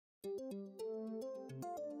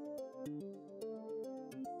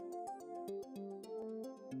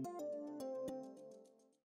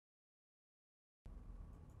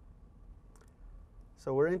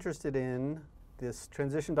So we're interested in this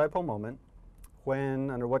transition dipole moment, when,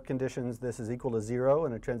 under what conditions this is equal to 0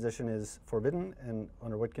 and a transition is forbidden, and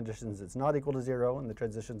under what conditions it's not equal to 0 and the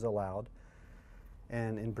transition is allowed.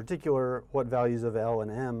 And in particular, what values of L and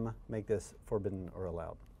M make this forbidden or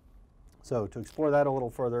allowed. So to explore that a little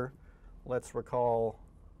further, let's recall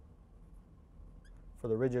for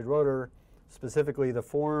the rigid rotor, specifically the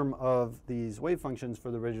form of these wave functions for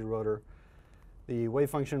the rigid rotor. The wave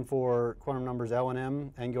function for quantum numbers L and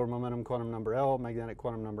M, angular momentum quantum number L, magnetic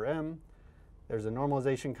quantum number M. There's a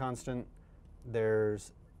normalization constant.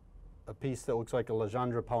 There's a piece that looks like a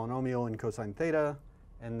Legendre polynomial in cosine theta.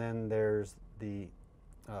 And then there's the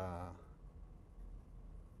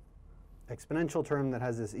exponential term that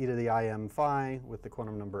has this e to the im phi with the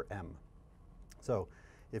quantum number m. So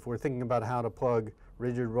if we're thinking about how to plug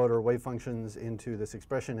rigid rotor wave functions into this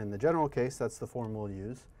expression in the general case, that's the form we'll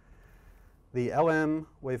use. The Lm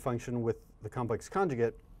wave function with the complex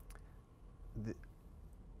conjugate,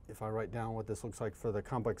 if I write down what this looks like for the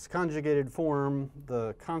complex conjugated form,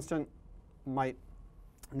 the constant might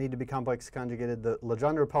need to be complex conjugated. The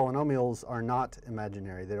Legendre polynomials are not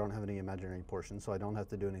imaginary. They don't have any imaginary portions, so I don't have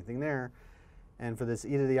to do anything there. And for this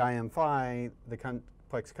e to the im phi, the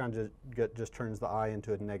complex conjugate just turns the I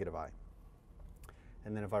into a negative I.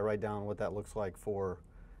 And then if I write down what that looks like for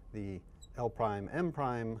the L prime M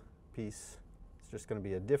prime piece, it's just going to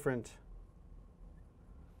be a different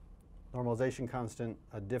normalization constant,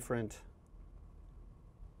 a different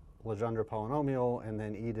Legendre polynomial, and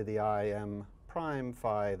then e to the im prime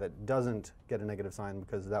phi that doesn't get a negative sign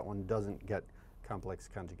because that one doesn't get complex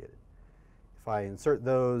conjugated. If I insert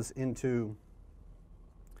those into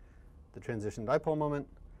the transition dipole moment,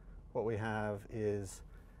 what we have is,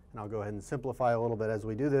 and I'll go ahead and simplify a little bit as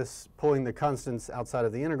we do this, pulling the constants outside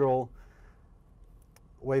of the integral.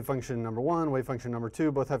 Wave function number 1, wave function number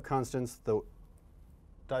 2 both have constants. The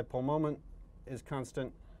dipole moment is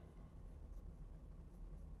constant.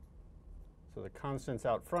 So the constants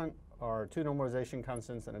out front are two normalization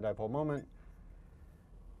constants and a dipole moment.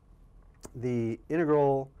 The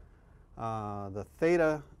integral, the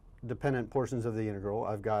theta dependent portions of the integral,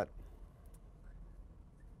 I've got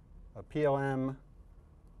a PLM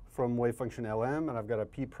from wave function Lm, and I've got a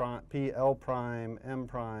PL prime M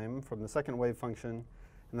prime from the second wave function.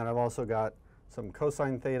 And then I've also got some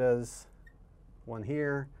cosine thetas, one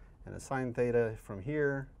here, and a sine theta from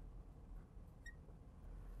here.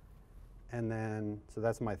 And then, so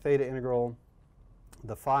that's my theta integral.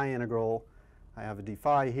 The phi integral, I have a d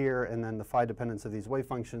phi here, and then the phi dependence of these wave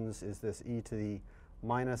functions is this e to the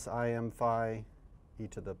minus im phi, e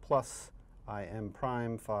to the plus im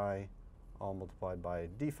prime phi, all multiplied by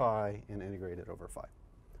d phi and integrated over phi.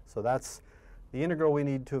 So that's the integral we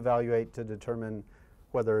need to evaluate to determine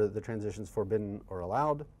whether the transition is forbidden or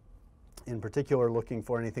allowed. In particular, looking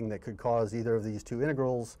for anything that could cause either of these two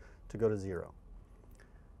integrals to go to 0.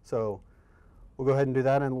 So we'll go ahead and do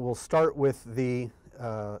that, and we'll start with the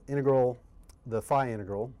integral, the phi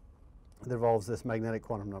integral that involves this magnetic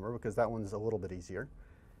quantum number, because that one's a little bit easier.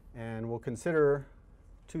 And we'll consider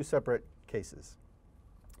two separate cases.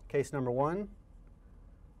 Case number 1,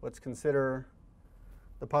 let's consider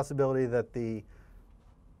the possibility that the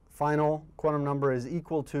final quantum number is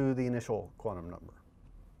equal to the initial quantum number.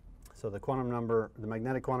 So the quantum number, the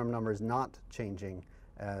magnetic quantum number is not changing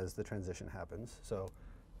as the transition happens. So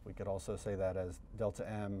we could also say that as delta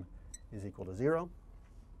M is equal to 0.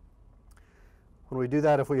 When we do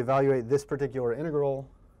that, if we evaluate this particular integral,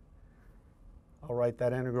 I'll write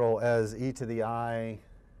that integral as e to the I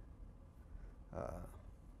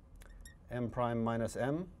m prime minus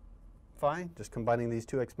m phi, just combining these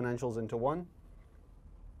two exponentials into one.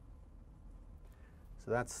 So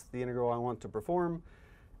that's the integral I want to perform.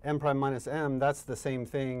 M prime minus m, that's the same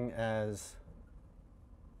thing as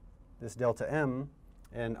this delta m.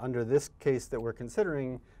 And under this case that we're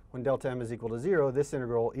considering, when delta m is equal to 0, this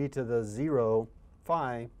integral, e to the 0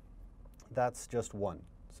 phi, that's just 1.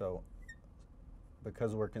 So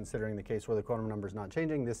because we're considering the case where the quantum number is not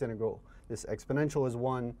changing, this integral, this exponential is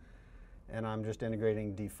 1, and I'm just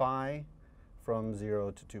integrating d phi from 0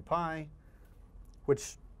 to 2 pi,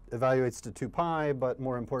 which evaluates to 2 pi, but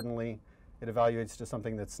more importantly, it evaluates to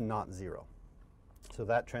something that's not 0. So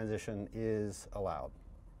that transition is allowed.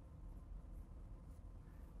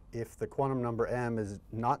 If the quantum number m is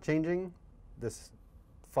not changing, this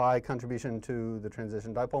phi contribution to the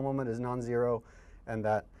transition dipole moment is non-zero, and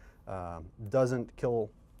that doesn't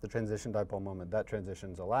kill the transition dipole moment. That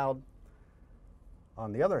transition is allowed.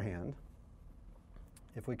 On the other hand,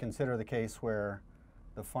 if we consider the case where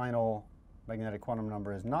the final magnetic quantum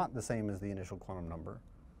number is not the same as the initial quantum number,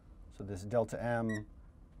 so this delta m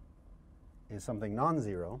is something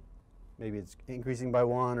non-zero, maybe it's increasing by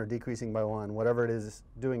 1 or decreasing by 1, whatever it is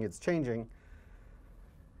doing, it's changing,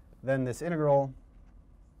 then this integral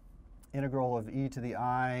of e to the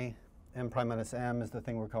I m prime minus m is the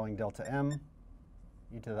thing we're calling delta m,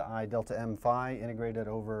 e to the I delta m phi integrated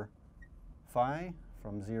over phi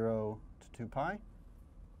from 0 to 2 pi.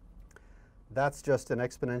 That's just an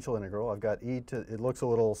exponential integral. I've got e to, it looks a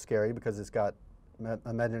little scary because it's got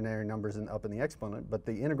imaginary numbers up in the exponent, but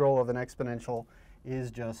the integral of an exponential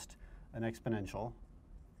is just an exponential.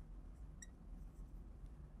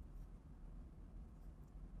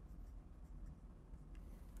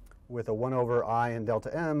 With a 1 over I and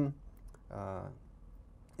delta m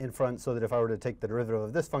in front, so that if I were to take the derivative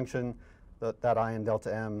of this function, that I and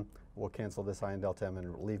delta m will cancel this I and delta m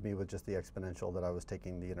and leave me with just the exponential that I was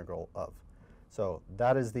taking the integral of. So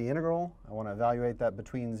that is the integral. I want to evaluate that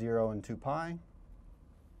between 0 and 2 pi.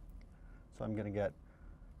 So I'm going to get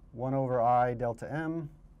 1 over I delta m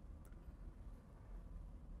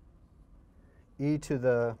e to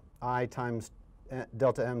the I times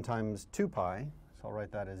delta m times 2 pi. So I'll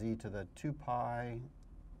write that as e to the 2 pi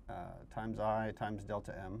times I times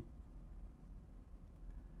delta m.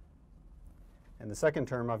 And the second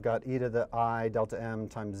term, I've got e to the I delta m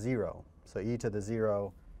times 0. So e to the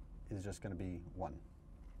 0 is just going to be 1.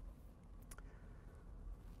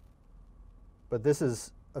 But this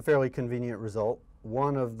is a fairly convenient result.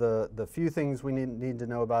 One of the few things we need to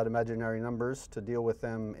know about imaginary numbers to deal with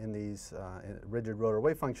them in these rigid rotor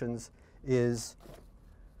wave functions is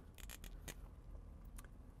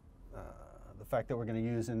the fact that we're going to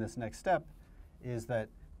use in this next step is that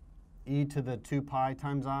e to the 2 pi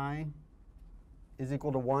times I is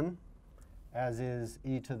equal to 1, as is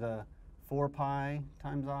e to the 4 pi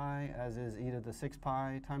times I, as is e to the 6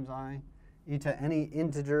 pi times I. E to any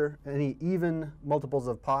integer, any even multiples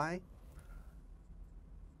of pi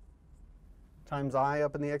times I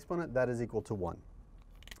up in the exponent, that is equal to 1.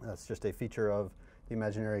 That's just a feature of the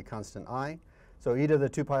imaginary constant I. So e to the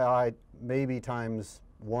 2 pi I maybe times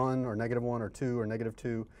 1 or negative 1 or 2 or negative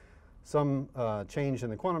 2, some change in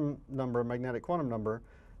the quantum number, magnetic quantum number.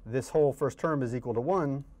 This whole first term is equal to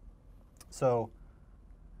 1. So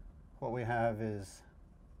what we have is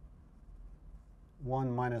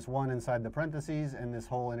 1 minus 1 inside the parentheses, and this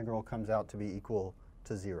whole integral comes out to be equal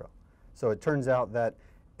to 0. So it turns out that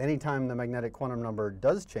anytime the magnetic quantum number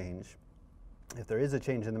does change, if there is a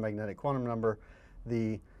change in the magnetic quantum number,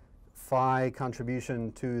 the phi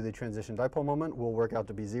contribution to the transition dipole moment will work out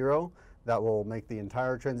to be 0. That will make the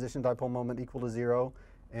entire transition dipole moment equal to 0,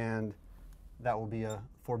 and that will be a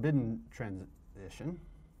forbidden transition.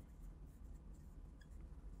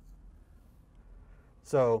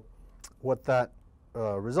 So what that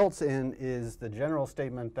results in is the general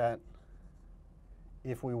statement that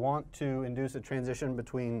if we want to induce a transition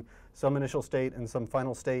between some initial state and some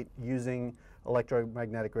final state using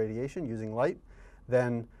electromagnetic radiation, using light,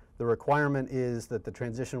 then the requirement is that the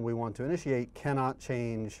transition we want to initiate cannot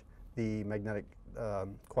change the magnetic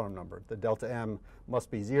quantum number. The delta m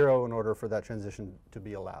must be 0 in order for that transition to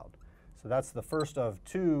be allowed. So that's the first of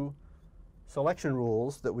 2 selection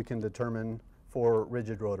rules that we can determine for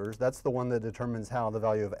rigid rotors. That's the one that determines how the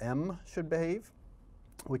value of m should behave.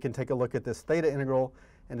 We can take a look at this theta integral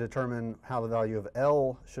and determine how the value of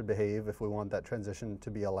L should behave if we want that transition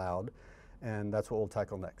to be allowed. And that's what we'll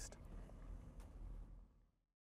tackle next.